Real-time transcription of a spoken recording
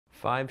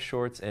Five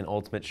shorts and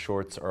Ultimate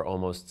shorts are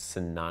almost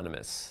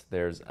synonymous.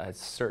 There's a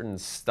certain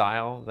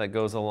style that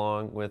goes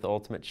along with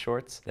Ultimate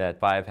shorts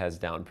that Five has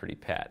down pretty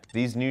pat.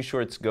 These new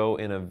shorts go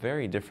in a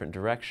very different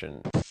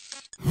direction.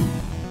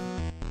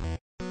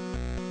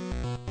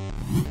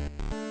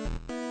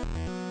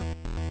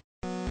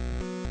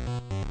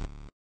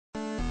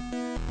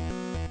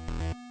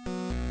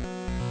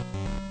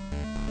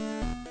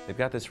 They've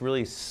got this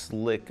really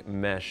slick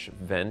mesh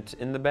vent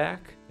in the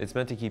back. It's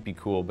meant to keep you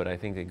cool, but I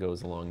think it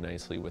goes along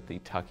nicely with the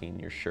tucking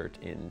your shirt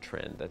in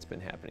trend that's been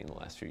happening the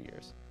last few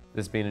years.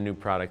 This being a new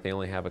product, they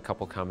only have a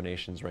couple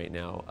combinations right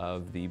now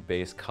of the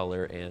base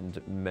color and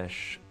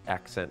mesh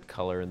accent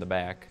color in the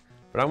back.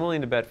 But I'm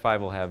willing to bet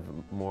Five will have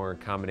more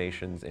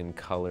combinations in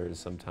colors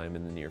sometime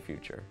in the near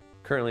future.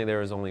 Currently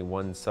there is only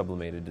one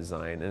sublimated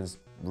design, and it's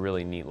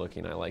really neat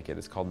looking. I like it.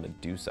 It's called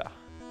Medusa.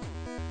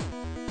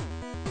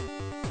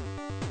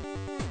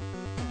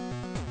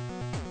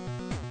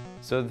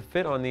 So the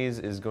fit on these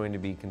is going to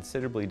be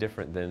considerably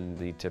different than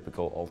the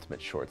typical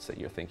Ultimate shorts that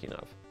you're thinking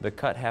of. The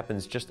cut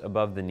happens just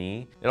above the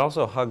knee. It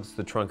also hugs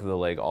the trunk of the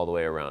leg all the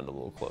way around a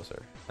little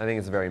closer. I think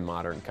it's a very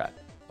modern cut.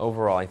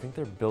 Overall, I think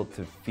they're built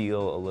to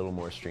feel a little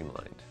more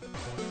streamlined.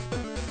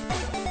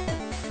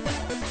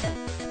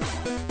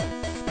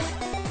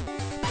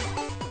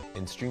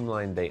 And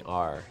streamlined they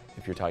are,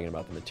 if you're talking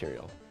about the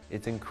material.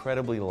 It's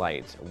incredibly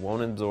light,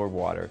 won't absorb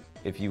water.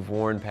 If you've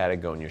worn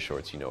Patagonia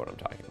shorts, you know what I'm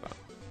talking about.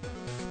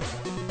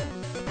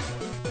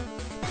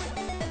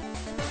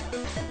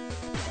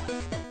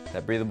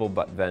 That breathable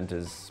butt vent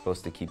is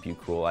supposed to keep you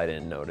cool. I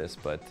didn't notice,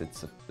 but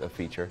it's a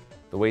feature.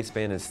 The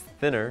waistband is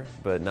thinner,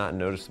 but not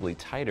noticeably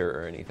tighter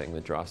or anything. The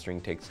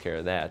drawstring takes care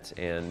of that.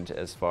 And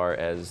as far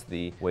as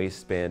the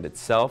waistband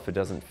itself, it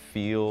doesn't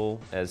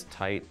feel as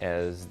tight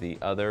as the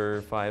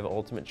other Five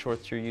Ultimate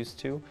shorts you're used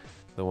to,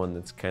 the one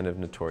that's kind of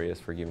notorious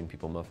for giving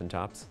people muffin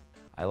tops.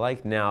 I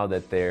like now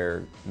that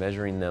they're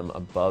measuring them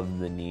above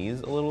the knees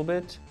a little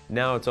bit.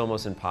 Now it's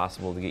almost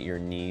impossible to get your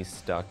knee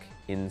stuck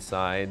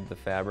inside the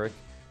fabric,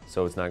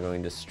 so it's not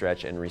going to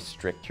stretch and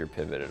restrict your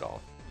pivot at all.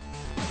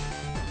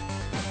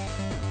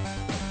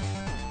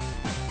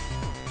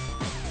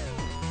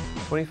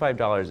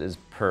 $25 is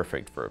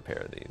perfect for a pair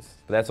of these.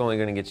 But that's only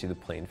going to get you the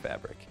plain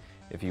fabric.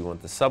 If you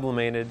want the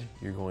sublimated,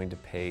 you're going to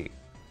pay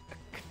a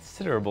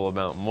considerable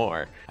amount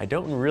more. I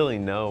don't really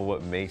know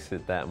what makes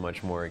it that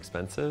much more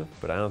expensive,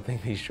 but I don't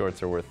think these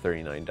shorts are worth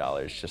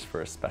 $39 just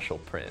for a special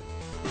print.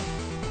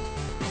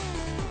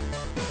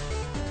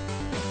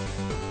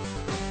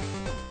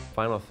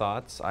 Final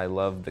thoughts, I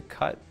love the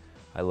cut,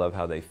 I love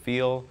how they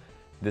feel.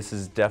 This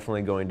is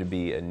definitely going to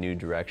be a new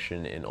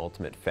direction in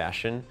Ultimate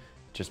fashion,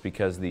 just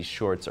because these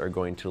shorts are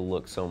going to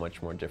look so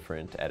much more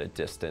different at a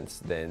distance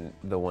than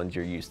the ones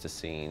you're used to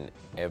seeing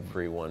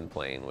everyone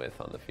playing with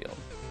on the field.